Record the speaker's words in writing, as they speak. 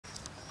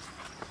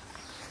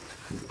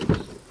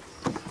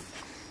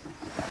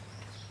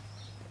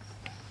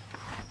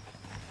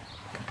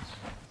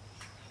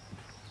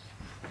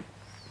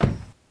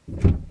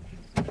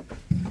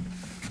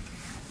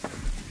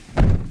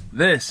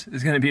This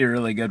is gonna be a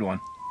really good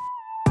one.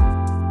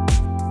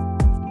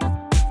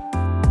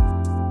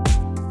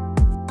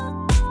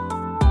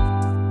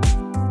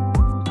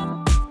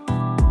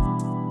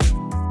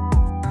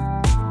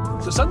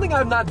 So something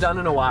I've not done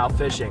in a while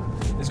fishing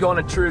is go on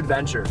a true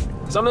adventure.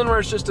 Something where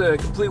it's just a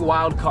complete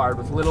wild card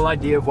with little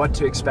idea of what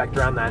to expect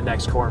around that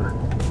next corner.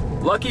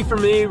 Lucky for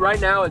me,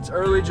 right now it's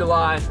early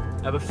July.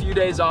 I have a few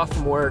days off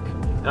from work,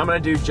 and I'm gonna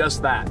do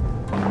just that.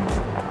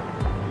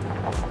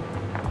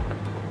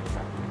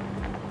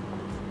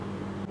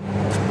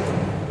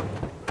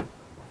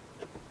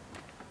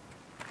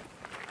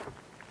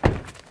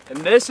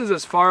 And this is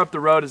as far up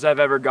the road as I've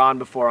ever gone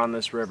before on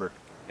this river.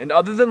 And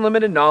other than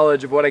limited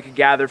knowledge of what I could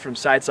gather from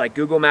sites like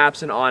Google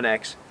Maps and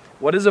Onyx,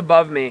 what is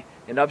above me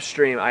and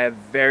upstream, I have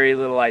very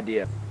little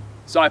idea.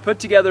 So I put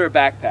together a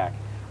backpack.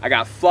 I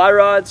got fly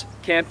rods,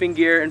 camping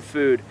gear, and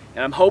food,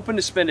 and I'm hoping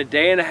to spend a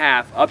day and a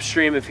half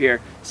upstream of here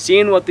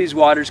seeing what these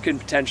waters could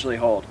potentially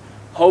hold.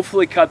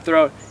 Hopefully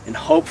cutthroat, and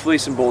hopefully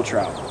some bull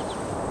trout.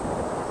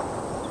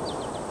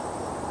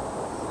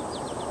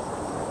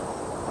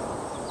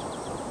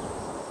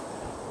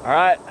 All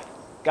right,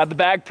 got the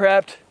bag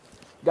prepped,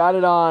 got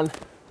it on.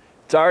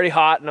 It's already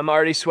hot and I'm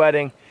already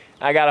sweating.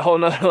 I got a whole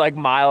nother like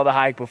mile to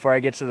hike before I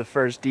get to the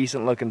first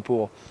decent looking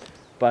pool.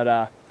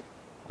 But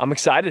I'm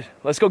excited.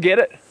 Let's go get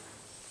it.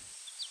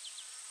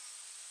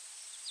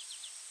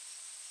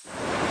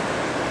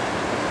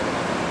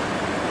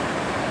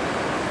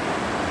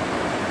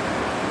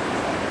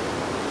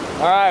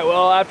 All right,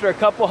 well, after a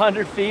couple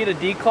 100 feet of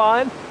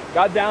decline,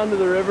 got down to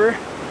the river.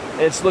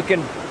 It's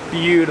looking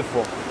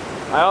beautiful.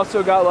 I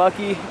also got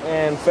lucky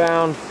and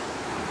found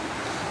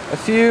a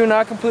few,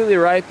 not completely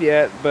ripe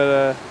yet, but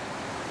a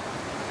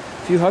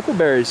few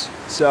huckleberries.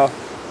 So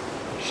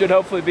should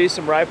hopefully be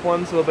some ripe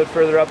ones a little bit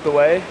further up the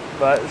way,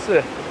 but it's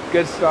a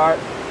good start.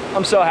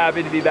 I'm so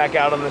happy to be back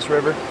out on this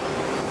river.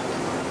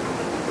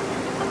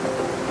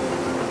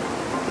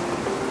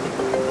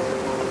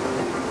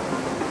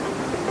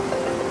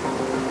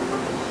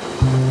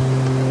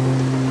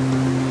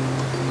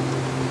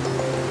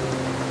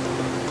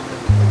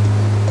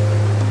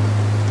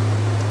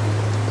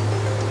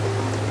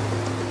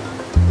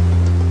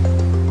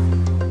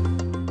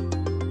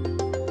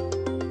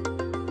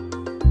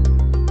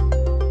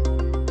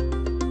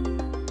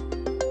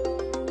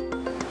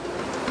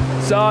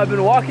 So I've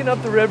been walking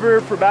up the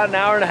river for about an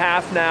hour and a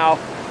half now.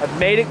 I've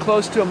made it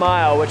close to a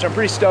mile, which I'm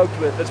pretty stoked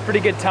with. That's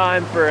pretty good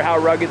time for how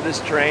rugged this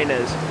terrain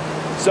is.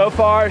 So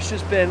far, it's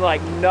just been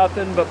like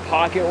nothing but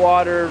pocket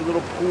water,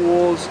 little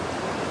pools,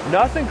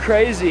 nothing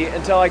crazy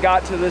until I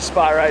got to this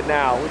spot right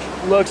now,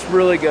 which looks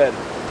really good.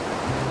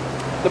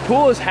 The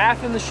pool is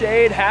half in the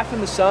shade, half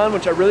in the sun,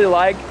 which I really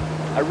like.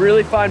 I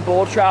really find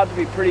bull trout to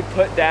be pretty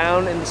put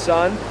down in the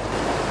sun.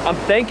 I'm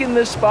thinking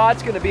this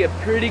spot's gonna be a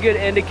pretty good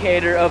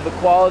indicator of the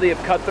quality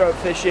of cutthroat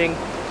fishing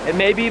and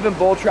maybe even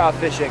bull trout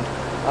fishing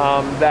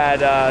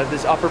that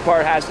this upper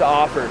part has to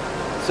offer.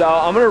 So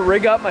I'm gonna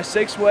rig up my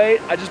 6-weight.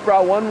 I just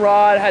brought one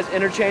rod, has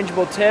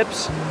interchangeable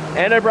tips,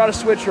 and I brought a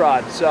switch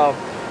rod. So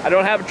I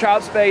don't have a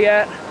trout spay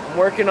yet, I'm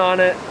working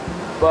on it,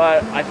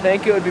 but I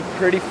think it would be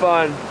pretty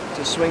fun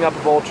to swing up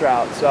a bull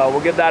trout. So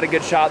we'll give that a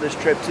good shot this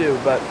trip too.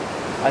 But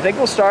I think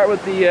we'll start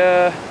with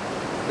the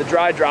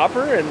dry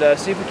dropper and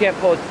see if we can't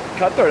pull a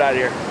cutthroat out of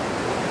here.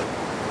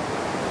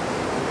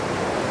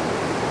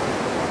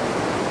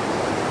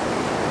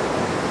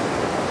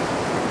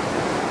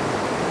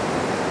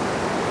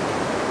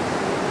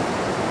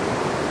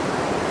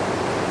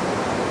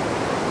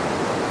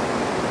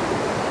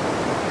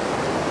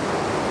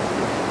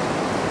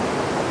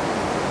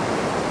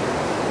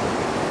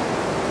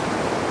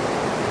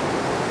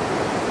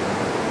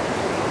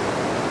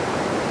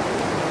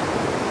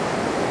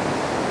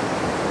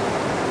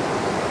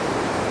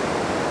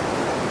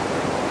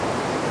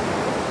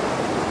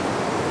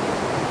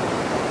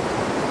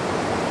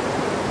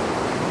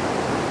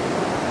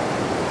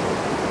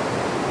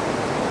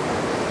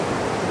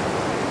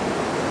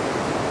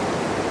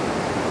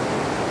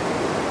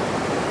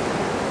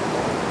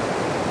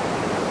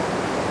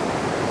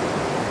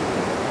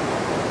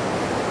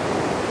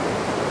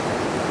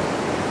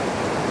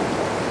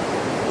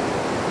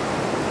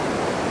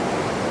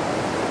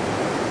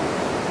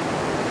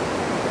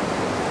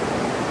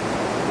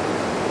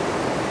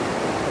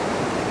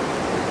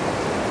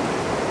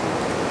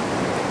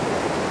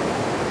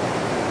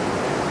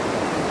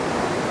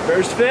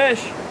 First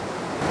fish.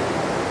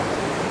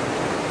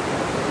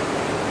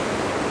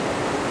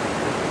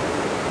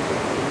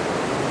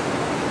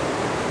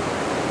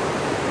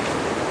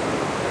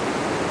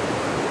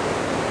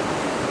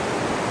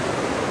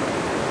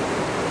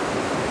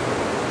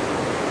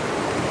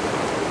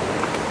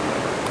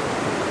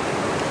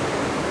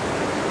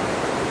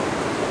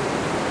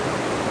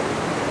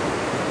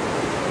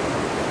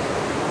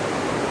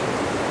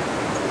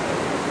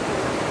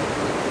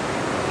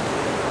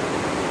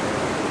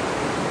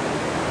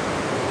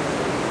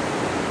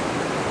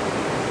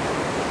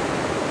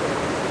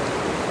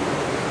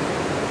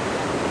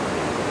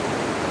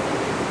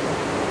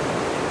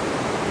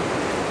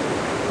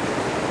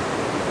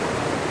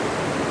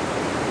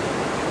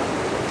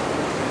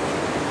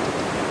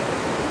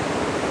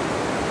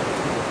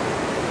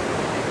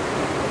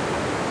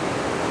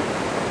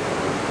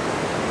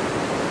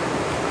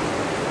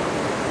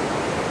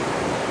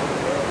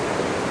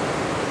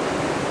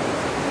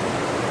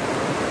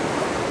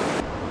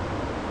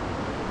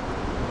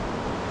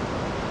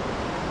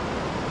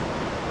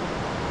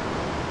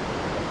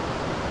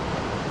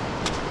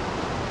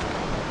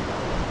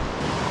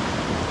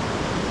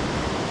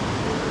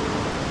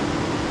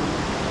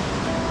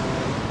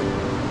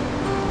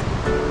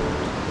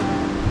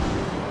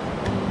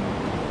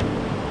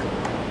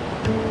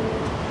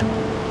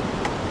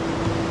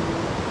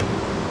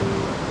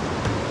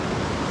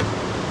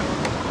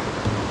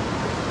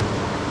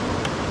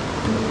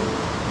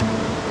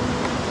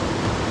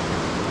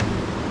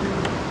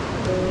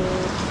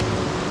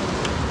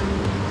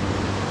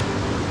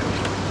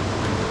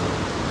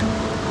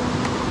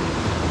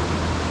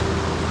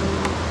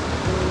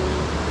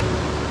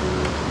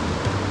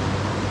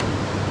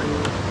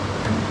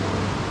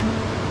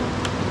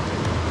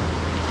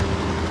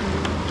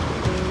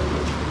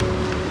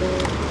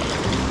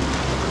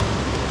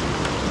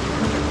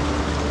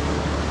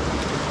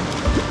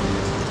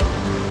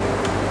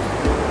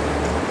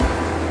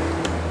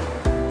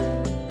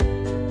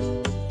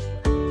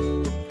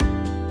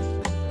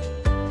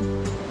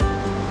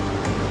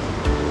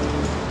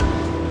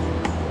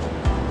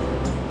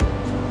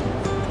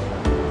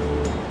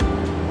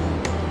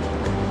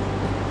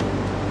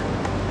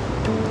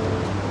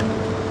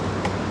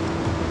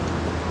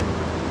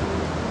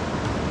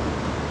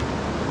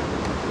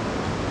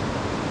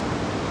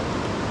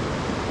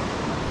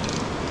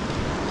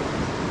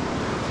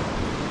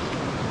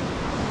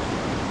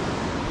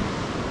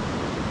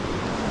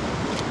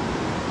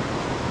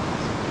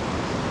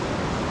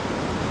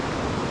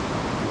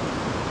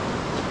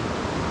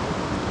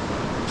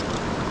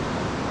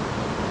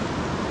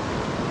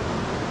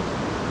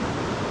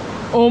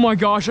 Oh my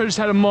gosh, I just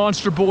had a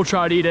monster bull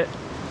trout eat it.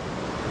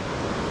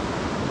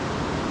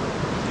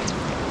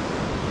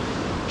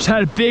 Just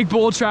had a big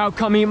bull trout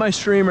come eat my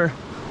streamer.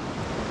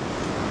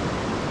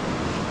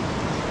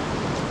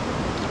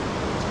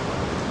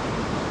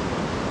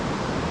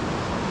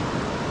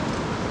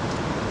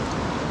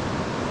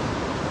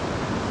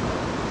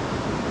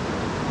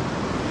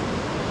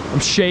 I'm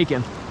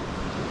shaking.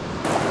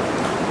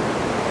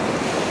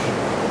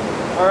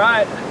 All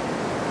right,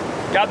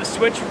 got the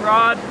switch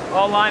rod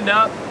all lined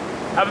up.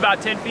 Have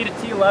about 10 feet of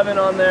T11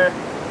 on there,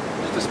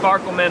 just a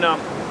sparkle minnow.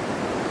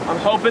 I'm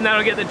hoping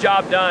that'll get the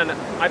job done.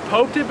 I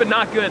poked it, but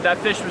not good. That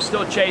fish was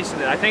still chasing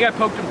it. I think I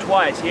poked him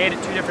twice. He ate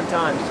it 2 different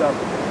times. So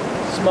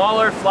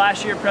smaller,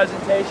 flashier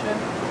presentation.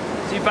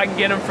 See if I can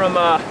get him from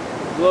a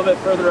little bit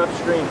further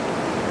upstream.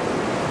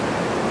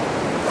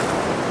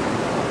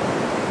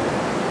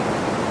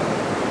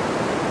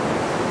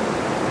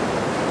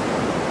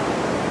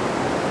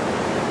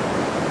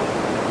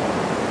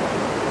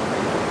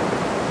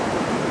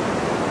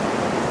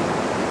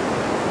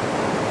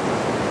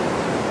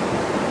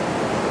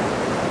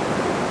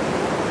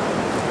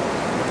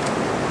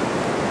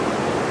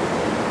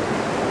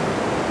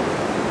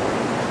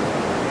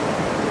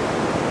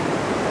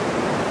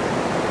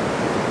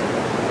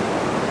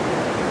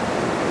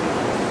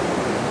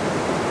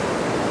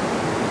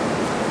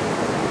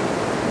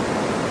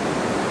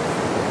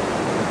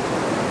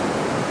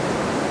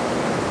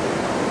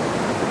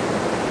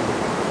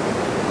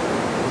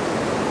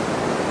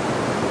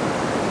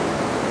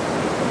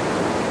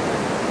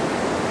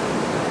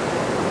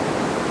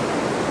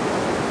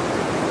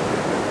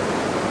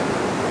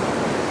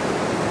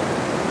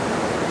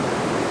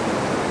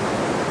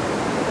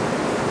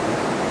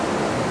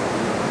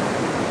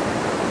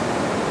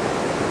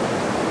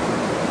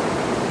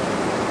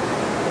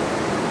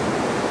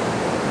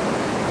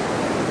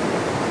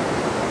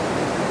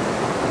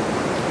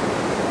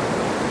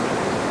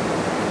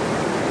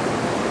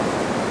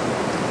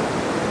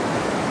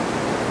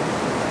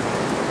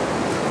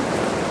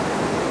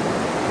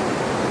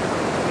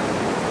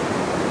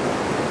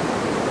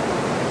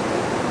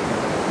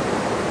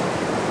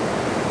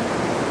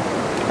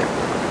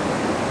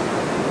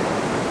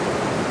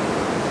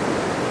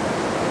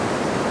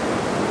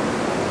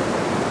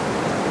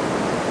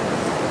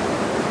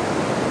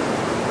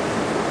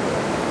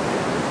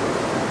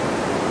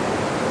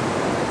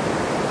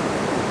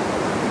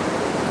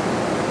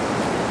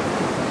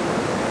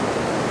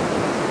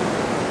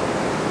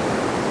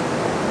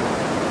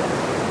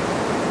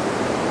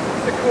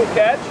 Cool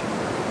catch.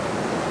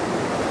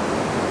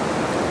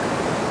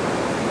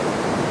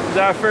 This is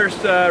our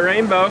first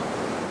rainbow.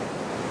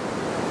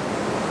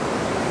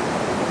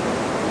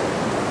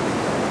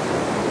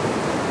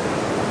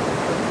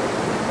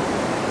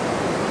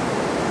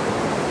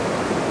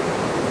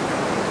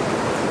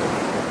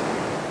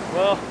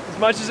 Well, as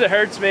much as it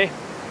hurts me,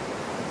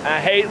 I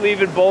hate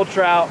leaving bull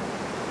trout.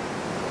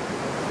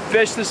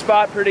 Fished the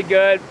spot pretty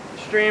good.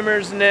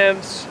 Streamers,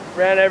 nymphs,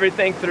 ran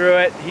everything through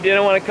it. He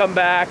didn't want to come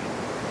back.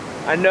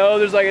 I know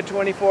there's like a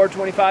 24,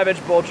 25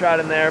 inch bull trout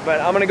in there, but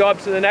I'm gonna go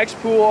up to the next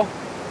pool,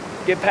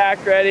 get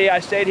packed ready. I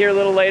stayed here a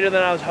little later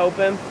than I was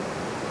hoping,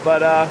 but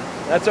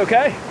that's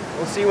okay.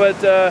 We'll see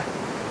what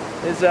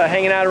is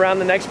hanging out around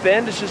the next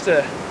bend. It's just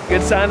a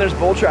good sign there's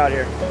bull trout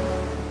here.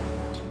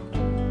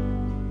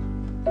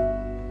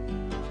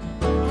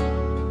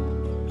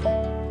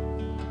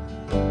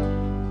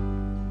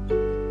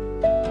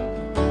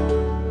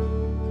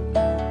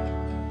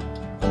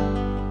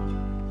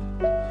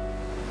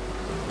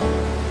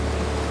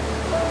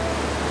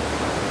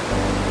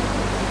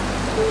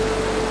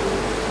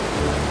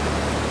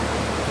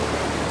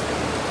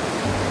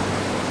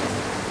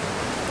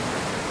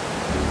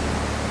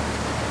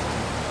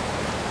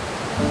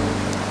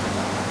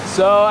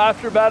 So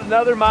after about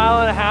another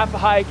mile and a half of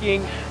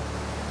hiking,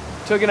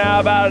 took now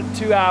about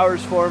 2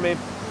 hours for me,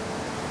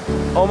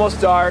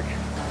 almost dark,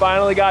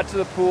 finally got to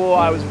the pool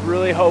I was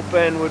really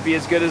hoping would be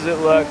as good as it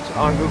looked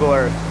on Google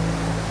Earth.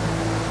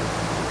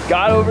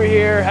 Got over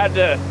here, had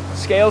to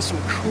scale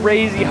some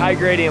crazy high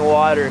gradient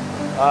water.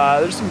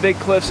 There's some big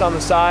cliffs on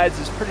the sides,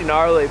 it's pretty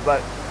gnarly,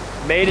 but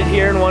made it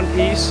here in one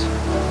piece,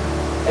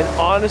 and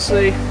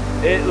honestly,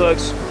 it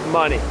looks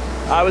money.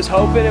 I was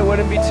hoping it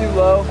wouldn't be too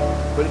low,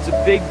 but it's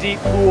a big, deep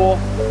pool,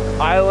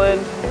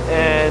 island,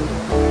 and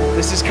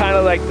this is kind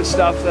of like the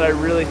stuff that I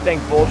really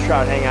think bull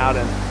trout hang out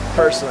in,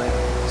 personally.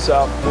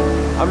 So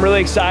I'm really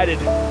excited.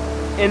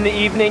 In the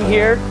evening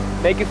here,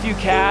 make a few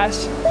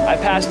casts. I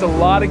passed a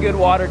lot of good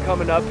water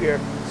coming up here,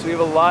 so we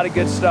have a lot of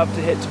good stuff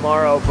to hit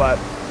tomorrow, but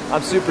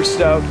I'm super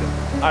stoked.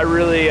 I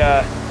really,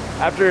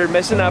 after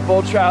missing that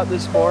bull trout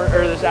this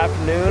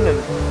afternoon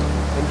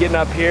and getting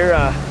up here,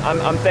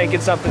 I'm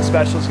thinking something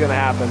special is gonna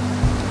happen.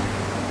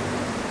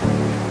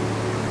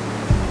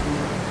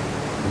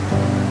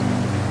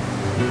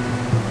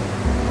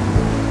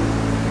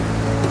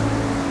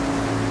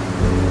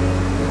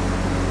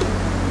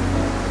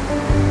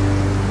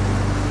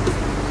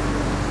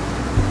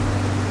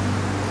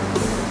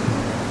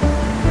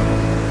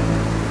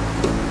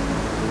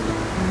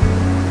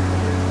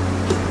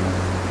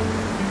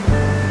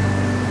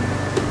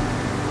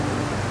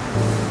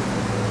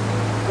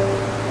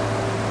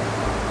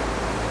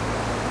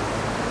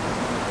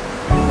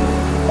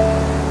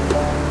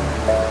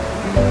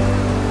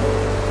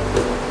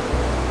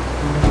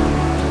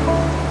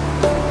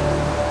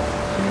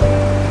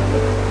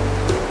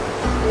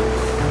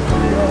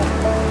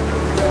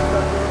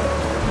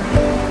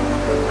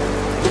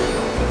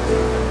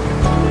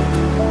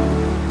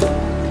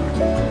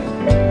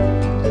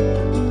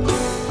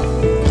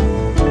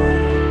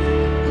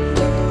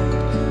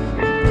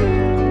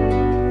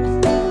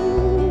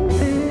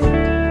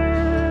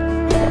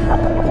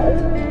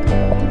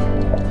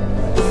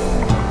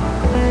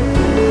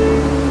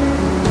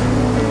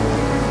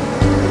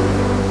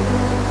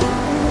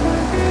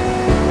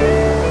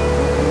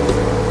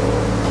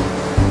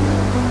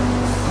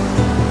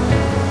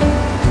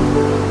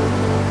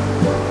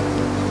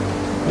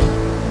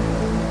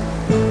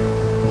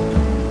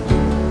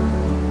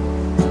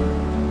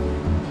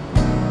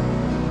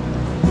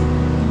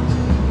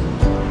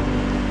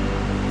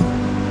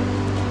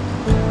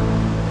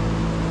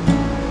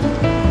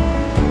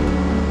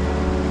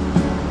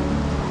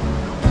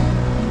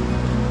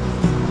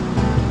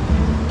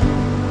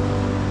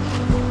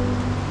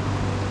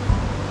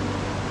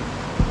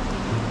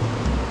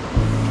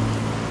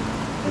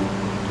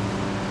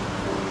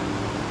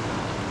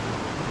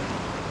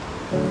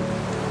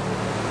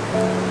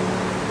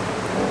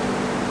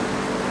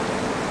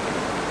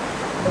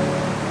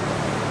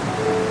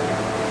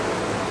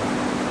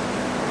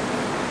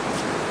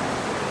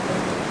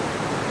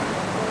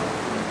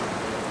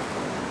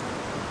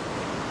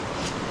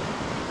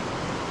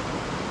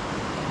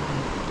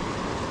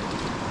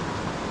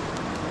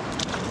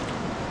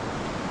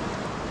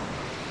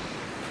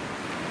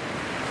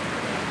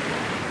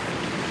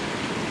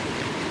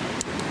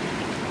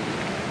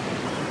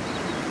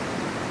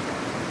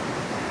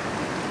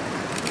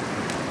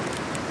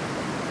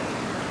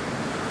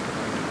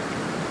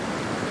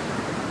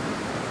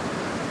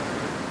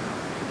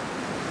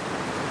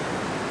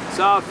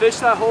 So I fished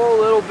that hole a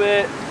little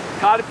bit,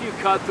 caught a few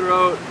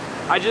cutthroat.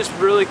 I just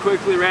really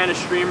quickly ran a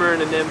streamer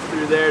and a nymph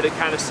through there to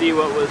kind of see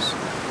what was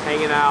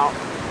hanging out.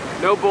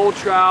 No bull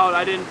trout.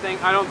 I don't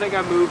think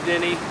I moved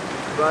any,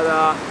 but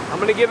I'm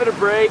gonna give it a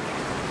break.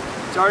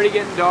 It's already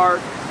getting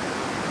dark.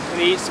 I'm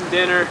gonna eat some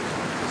dinner,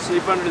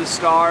 sleep under the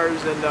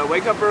stars, and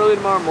wake up early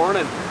tomorrow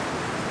morning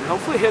and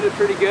hopefully hit it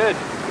pretty good.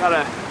 Got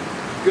a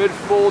good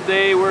full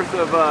day worth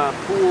of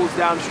pools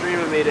downstream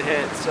of me to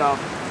hit, so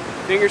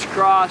fingers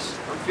crossed.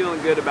 I'm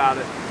feeling good about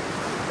it.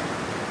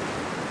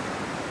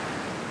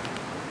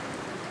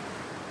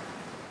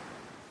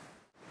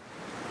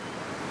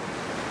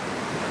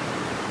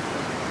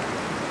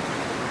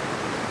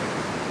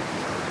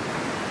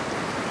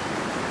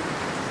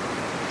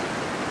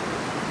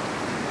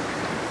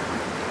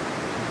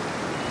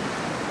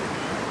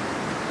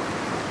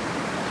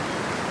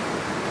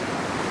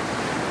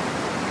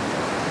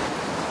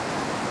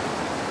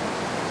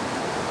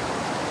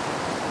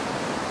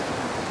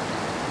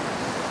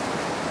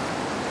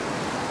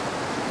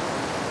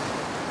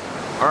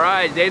 All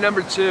right, day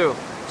number 2.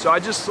 So I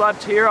just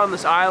slept here on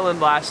this island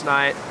last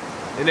night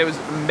and it was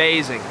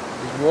amazing.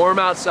 It was warm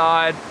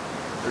outside,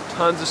 there were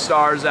tons of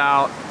stars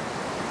out.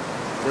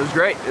 It was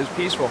great, it was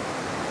peaceful.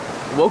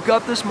 Woke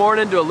up this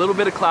morning to a little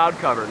bit of cloud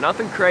cover.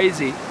 Nothing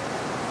crazy,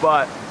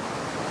 but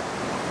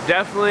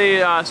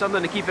definitely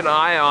something to keep an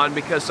eye on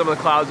because some of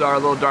the clouds are a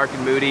little dark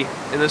and moody.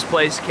 And this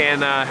place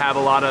can have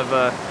a lot of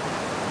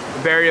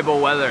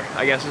variable weather,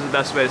 I guess is the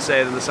best way to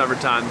say it in the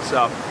summertime.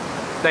 So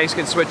things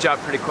can switch up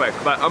pretty quick,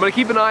 but I'm gonna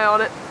keep an eye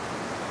on it.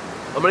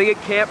 I'm gonna get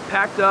camp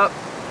packed up,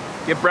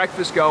 get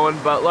breakfast going,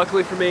 but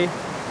luckily for me,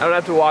 I don't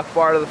have to walk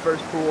far to the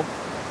first pool.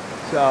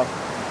 So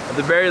at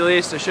the very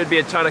least, there should be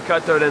a ton of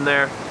cutthroat in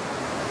there.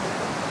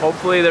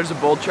 Hopefully there's a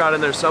bull trout in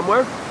there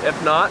somewhere.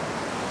 If not,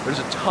 there's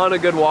a ton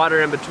of good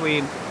water in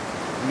between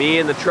me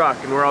and the truck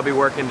and where I'll be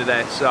working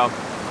today. So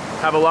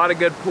have a lot of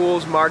good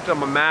pools marked on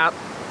my map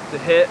to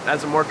hit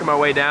as I'm working my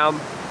way down.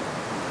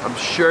 I'm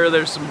sure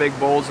there's some big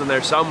bulls in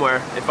there somewhere.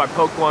 If I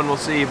poke one, we'll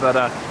see, but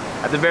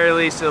at the very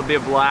least, it'll be a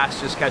blast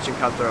just catching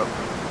cutthroat.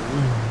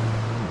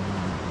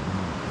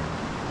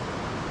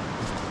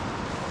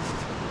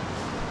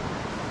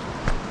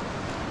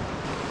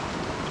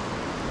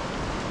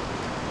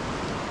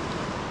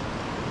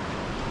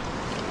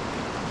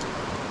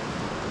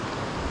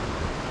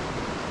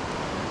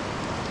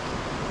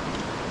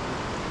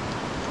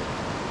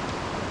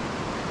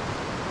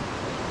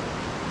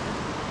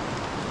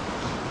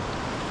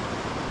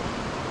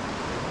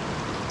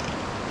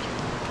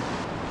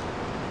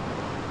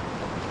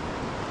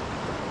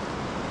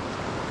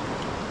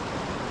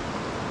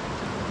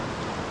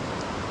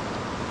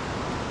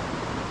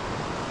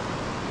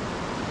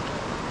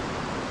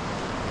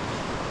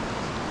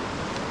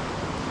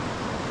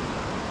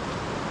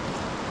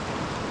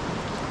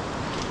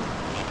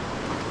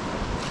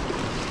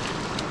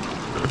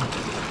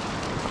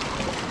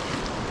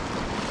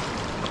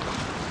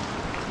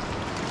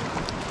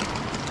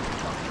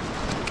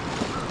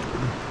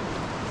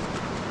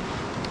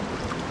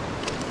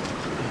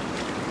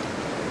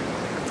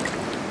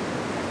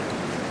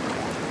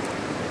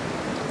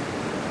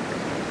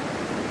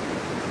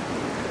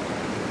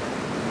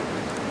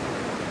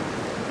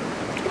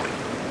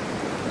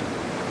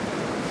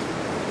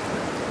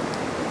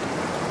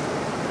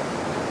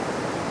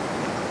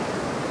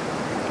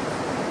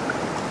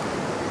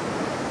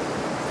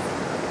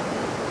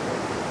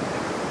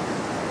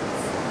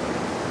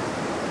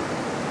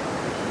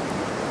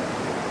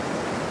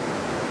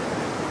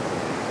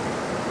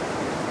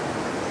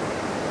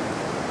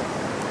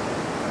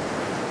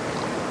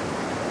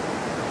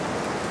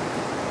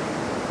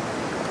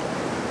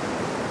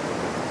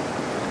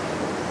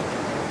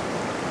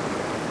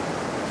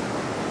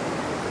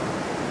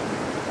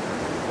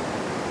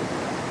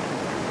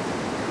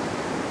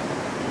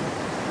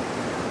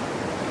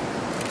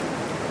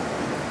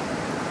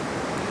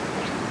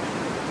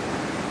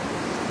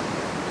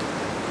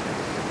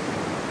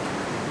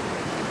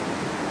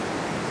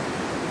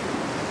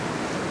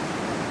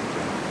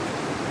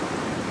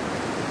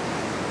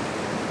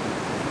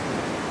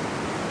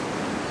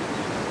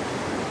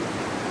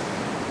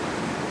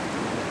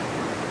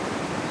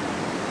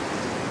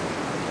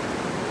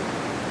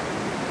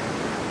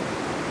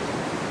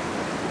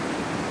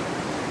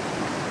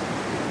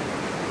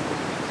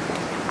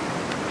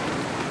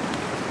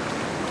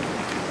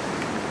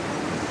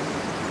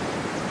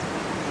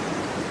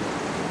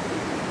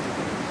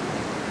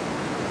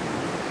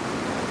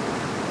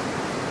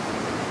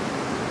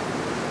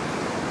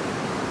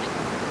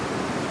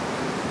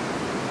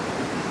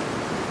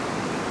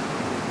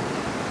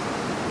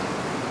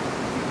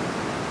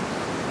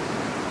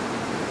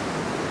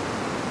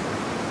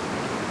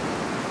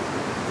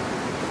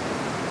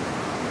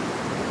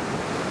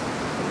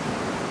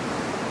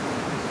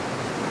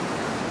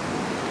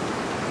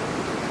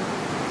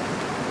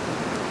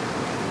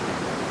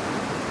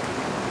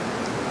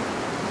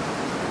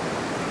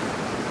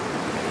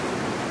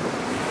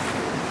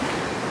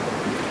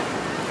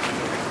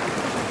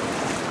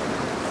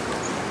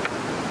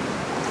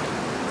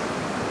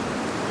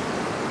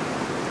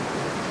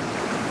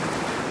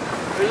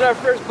 There's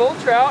our first bull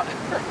trout.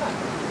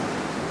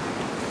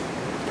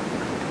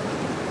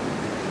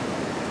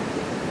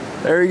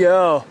 There we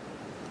go.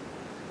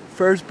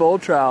 First bull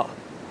trout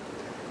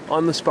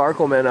on the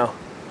sparkle minnow.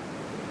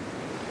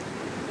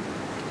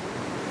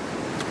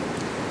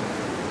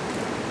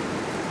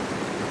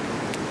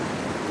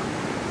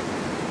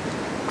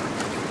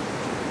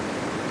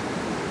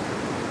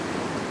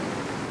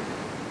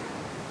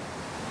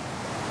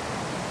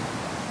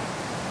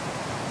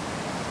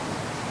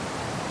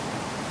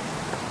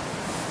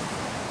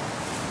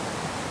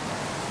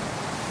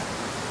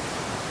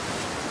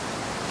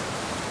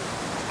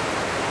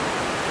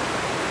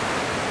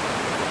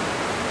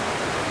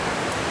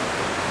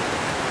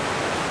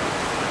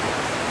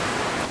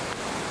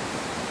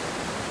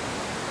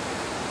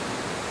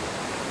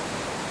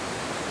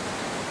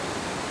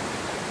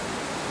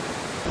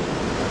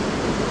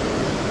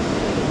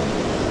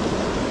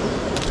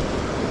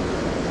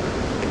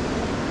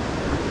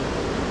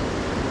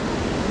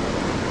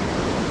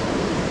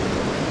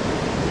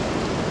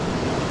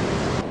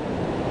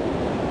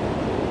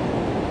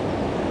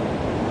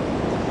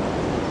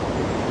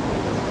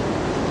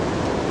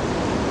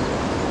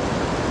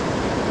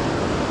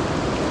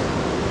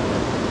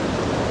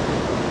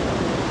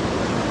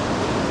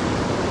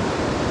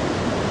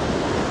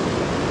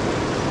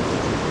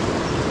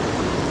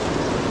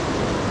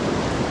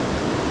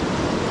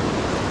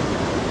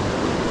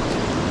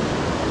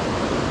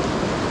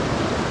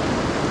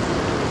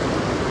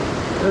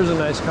 There's a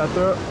nice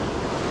cutthroat.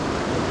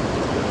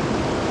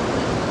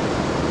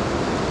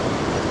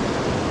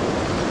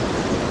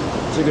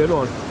 It's a good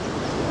one.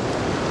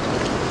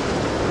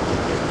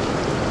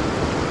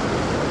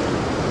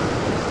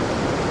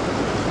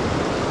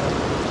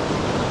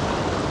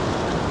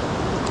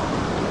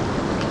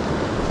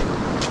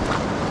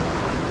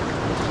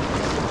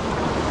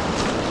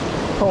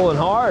 Pulling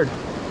hard.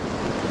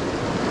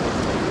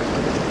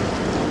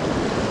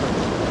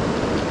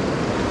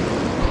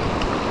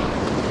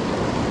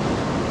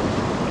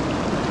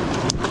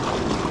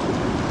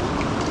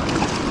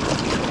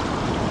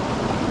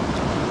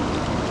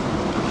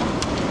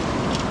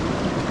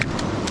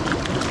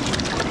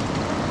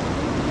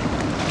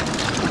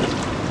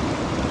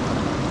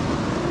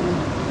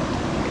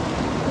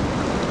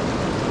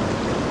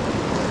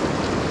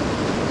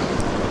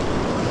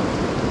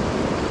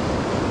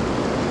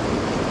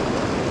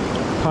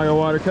 Higher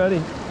water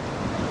cutting.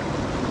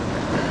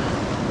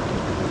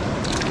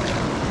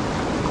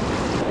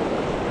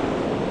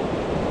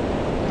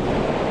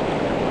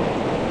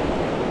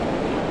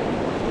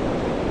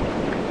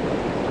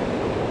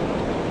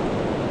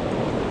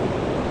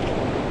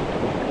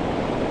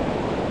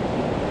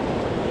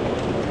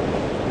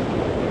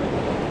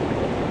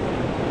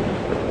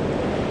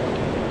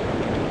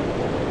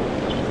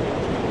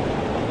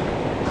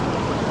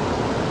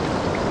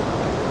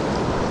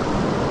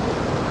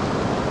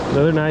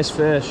 Another nice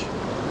fish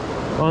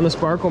on the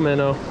sparkle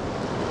minnow.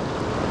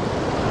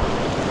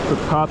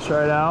 It pops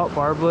right out,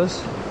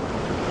 barbless.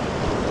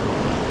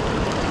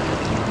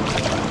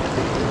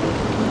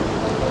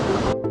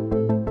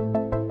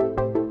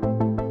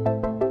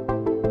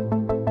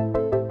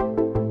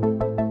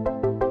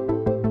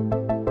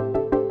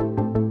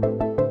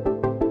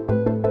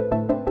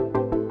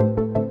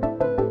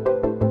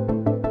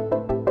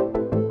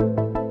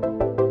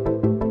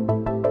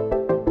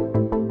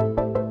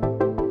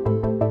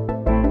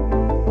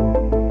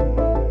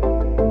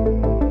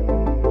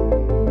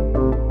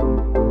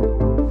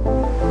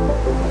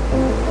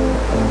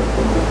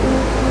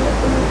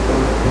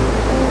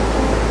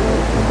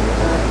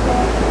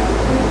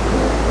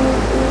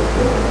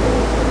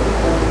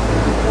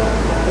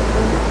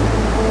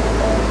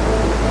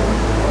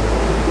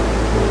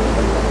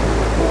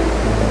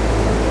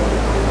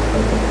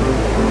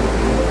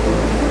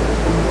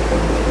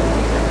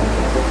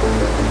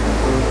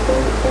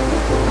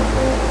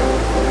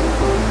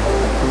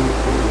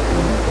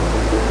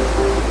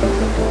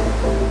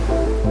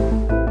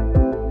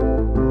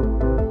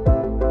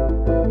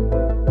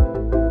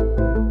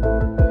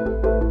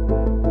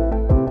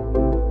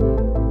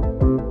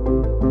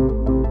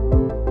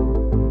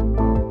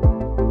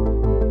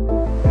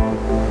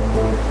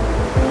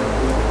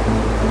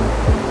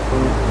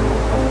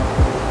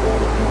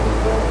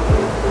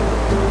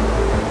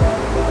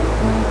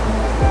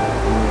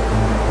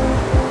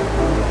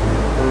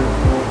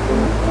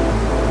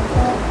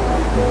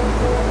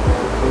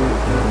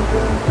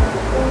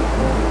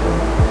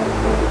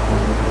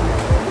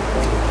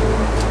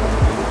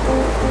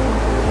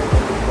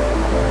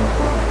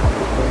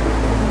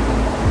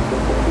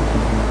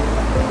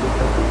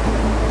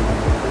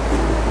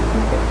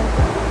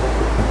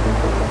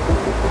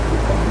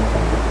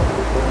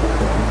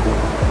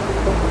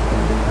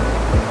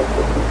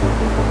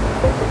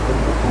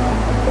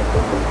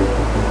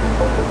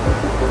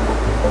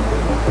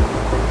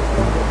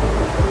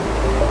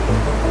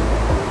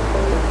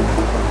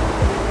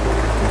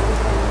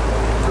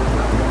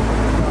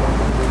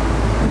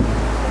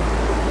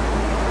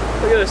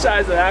 Look at the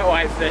size of that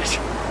whitefish.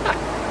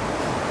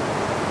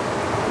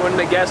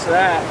 Wouldn't have guessed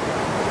that.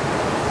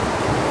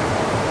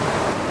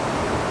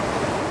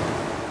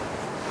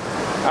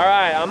 All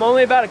right, I'm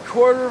only about a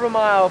quarter of a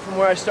mile from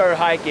where I started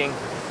hiking,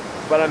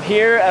 but I'm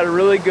here at a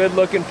really good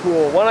looking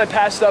pool. One I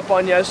passed up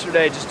on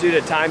yesterday just due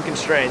to time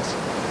constraints.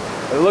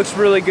 But it looks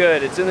really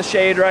good. It's in the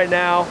shade right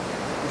now,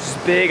 which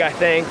is big, I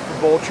think, for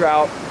bull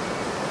trout.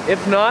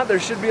 If not, there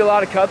should be a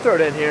lot of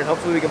cutthroat in here, and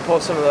hopefully we can pull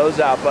some of those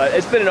out. But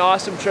it's been an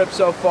awesome trip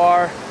so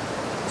far.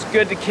 It's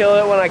good to kill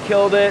it when I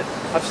killed it.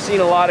 I've seen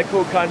a lot of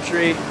cool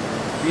country,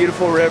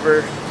 beautiful river,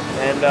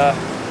 and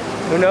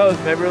who knows,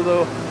 maybe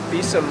there'll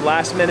be some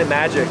last minute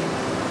magic.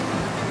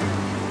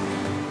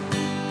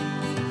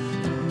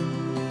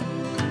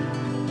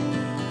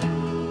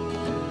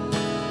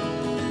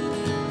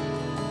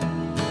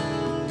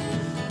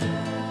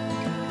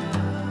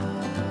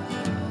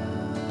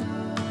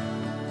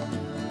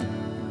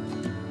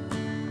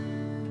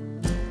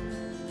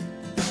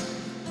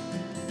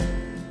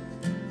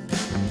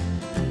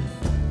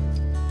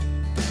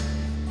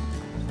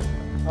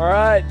 All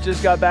right,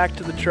 just got back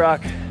to the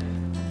truck.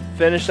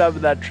 Finished up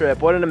with that trip.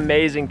 What an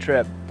amazing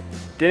trip.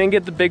 Didn't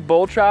get the big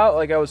bull trout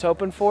like I was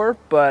hoping for,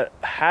 but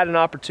had an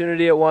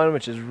opportunity at one,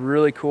 which is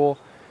really cool,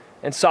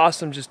 and saw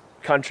some just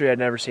country I'd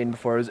never seen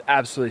before. It was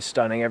absolutely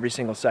stunning, every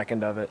single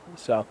second of it.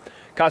 So,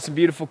 caught some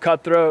beautiful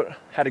cutthroat,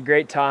 had a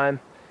great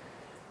time,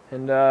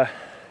 and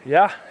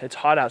yeah, it's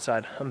hot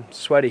outside. I'm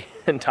sweaty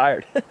and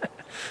tired.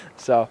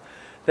 So,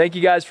 thank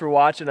you guys for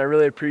watching. I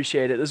really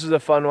appreciate it. This was a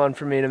fun one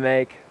for me to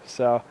make.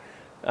 So.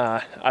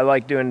 I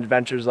like doing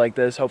adventures like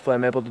this. Hopefully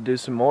I'm able to do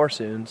some more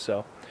soon.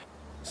 So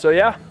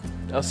yeah,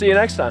 I'll see you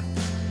next time.